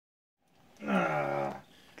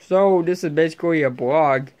So this is basically a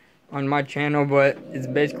blog on my channel, but it's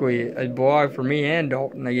basically a blog for me and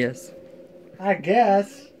Dalton, I guess. I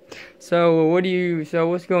guess. So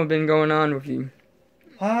what's been going on with you?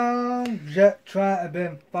 Just trying to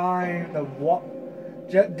been fine.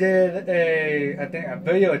 Just did I think a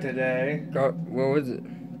video today. What was it?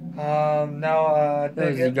 Now I That think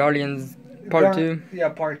was the Guardians Part 2? Yeah,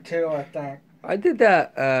 part 2, I think. I did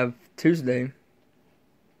that Tuesday.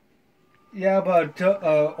 Yeah, but it took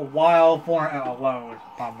a while for it to load.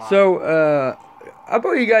 So, how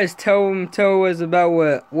about you guys tell us about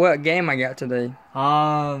what game I got today?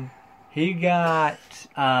 He got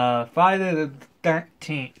Friday the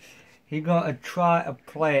 13th. He gonna try to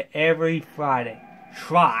play it every Friday.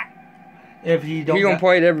 Try. If he don't, He gonna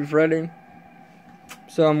play it every Friday.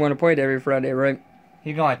 So I'm gonna play it every Friday, right?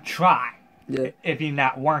 He gonna try. Yeah. If he's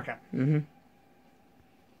not working. Mhm.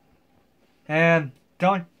 And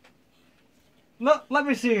don't. Let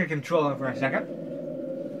me see your controller for a second.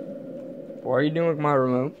 What are you doing with my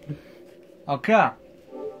remote? Okay.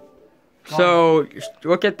 So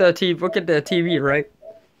look at the TV, right?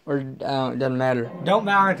 Or it doesn't matter. Don't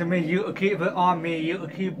matter to me. You keep it on me. You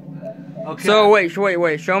keep. Okay. So wait.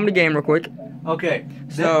 Show them the game real quick. Okay.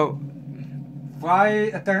 So Friday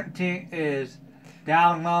the 13th is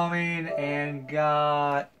downloading and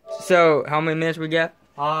got. So how many minutes we got?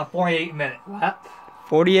 48 minutes. What?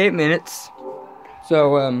 48 minutes.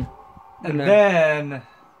 So And then.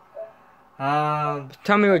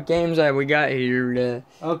 tell me what games we got here.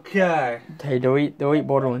 Okay. Hey, delete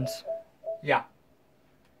Borderlands. Yeah.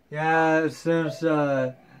 Yeah, since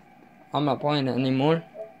I'm not playing it anymore.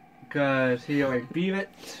 because he already beat it.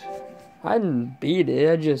 I didn't beat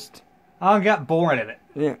it. I got bored of it.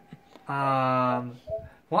 Yeah.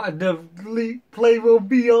 Want to delete Playable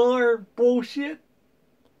VR bullshit?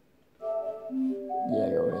 Yeah,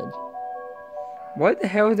 go ahead. What the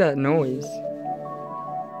hell is that noise?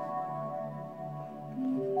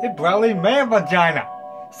 It probably man vagina.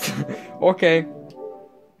 Okay.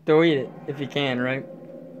 Delete it if you can, right?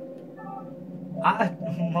 I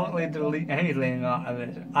mostly delete anything out of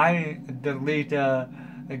this. I delete a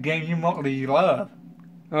game you mostly love.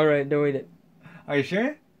 Alright, delete it. Are you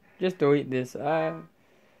sure? Just delete this. I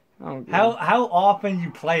don't How often you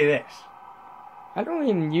play this? I don't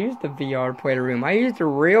even use the VR player room. I use the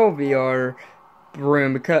real VR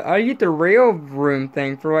room because I use the real room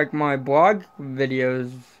thing for like my blog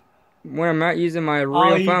videos when I'm not using my real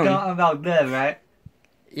Oh, you phone. talking about this, right?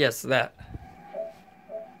 Yes, that.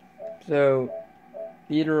 So,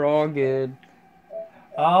 these are all good.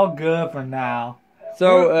 All good for now.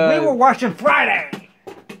 So, we were watching Friday.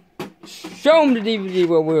 show them the DVD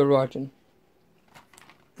what we were watching.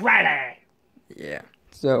 Friday. Yeah.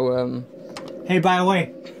 So, Hey, by the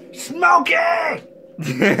way, Smokey!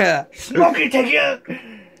 Smokey taking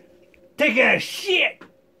a shit.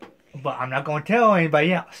 But I'm not gonna tell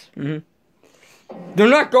anybody else. They're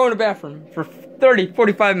not going to the bathroom for 30,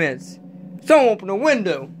 45 minutes. Someone open a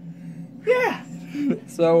window. Yeah.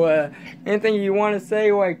 So, anything you want to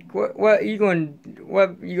say? Like, what you going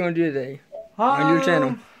to do today on your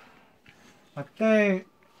channel? I think,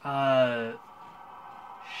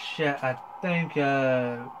 shit. I think,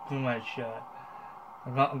 too much shit.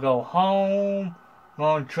 I'm gonna go home.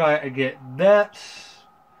 Gonna try to get this.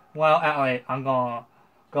 Well, actually, I'm gonna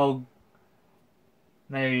go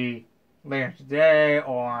maybe later today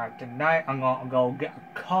or tonight. I'm gonna go get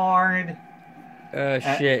a card.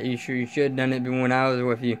 Shit, you should have done it when I was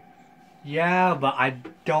with you. Yeah, but I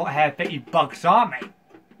don't have $50 on me.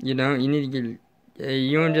 You don't? You need to get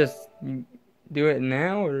you want to just do it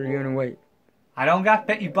now, or you want to wait? I don't got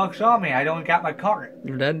 $50 on me. I don't got my card.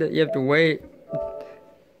 You have to wait.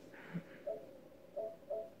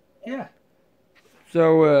 Yeah.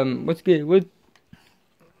 So, what's good?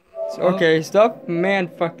 Okay, stop man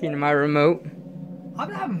fucking my remote.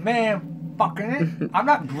 I'm not man fucking it. I'm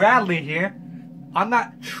not Bradley here. I'm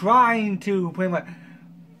not trying to pretty much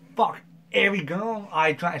fuck every girl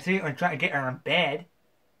I try to see or try to get her in bed.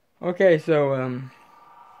 Okay, so,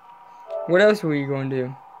 what else were you going to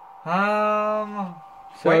do?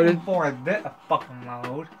 Waiting for this fucking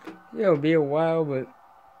load. Yeah, it'll be a while, but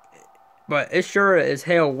it's sure as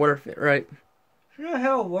hell worth it, right? Sure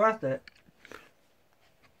hell worth it.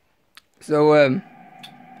 So,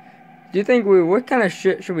 do you think what kind of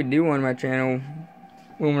shit should we do on my channel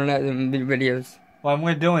when we're not doing videos? When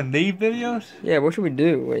we're doing these videos? Yeah, what should we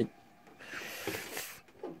do? Like,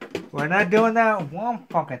 we're not doing that one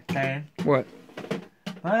fucking thing. what?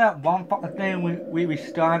 Remember that one fucking thing we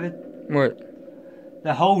started? What?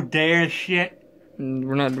 The whole dare shit?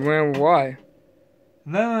 We're not doing why?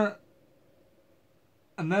 No.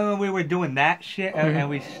 remember we were doing that shit and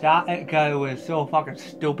we stopped it because it was so fucking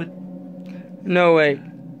stupid? No, like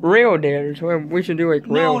real dares. We should do like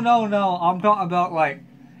real. No. I'm talking about like,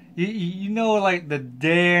 you know, like the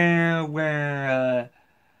dare where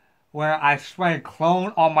I sprayed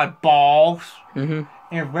clone on my balls Mm-hmm.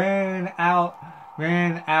 and ran out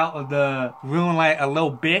of the room like a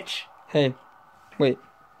little bitch. Hey, wait.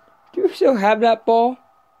 Do you still have that ball?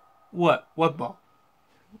 What? What ball?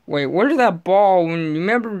 Wait, where's that ball? When you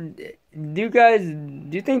remember, do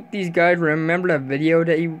you think these guys remember that video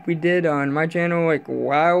that we did on my channel like a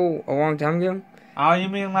long time ago? Oh, you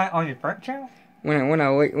mean like on your front channel?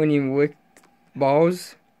 When you licked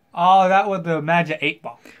balls? Oh, that was the Magic 8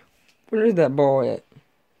 ball. Where is that ball at?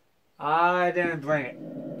 I didn't bring it.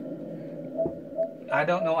 I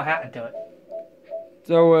don't know what happened to it.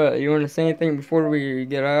 So, you want to say anything before we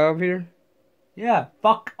get out of here? Yeah,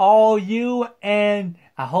 fuck all you, and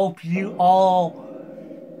I hope you all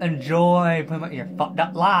enjoy your fucked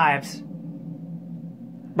up lives.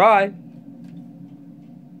 Bye.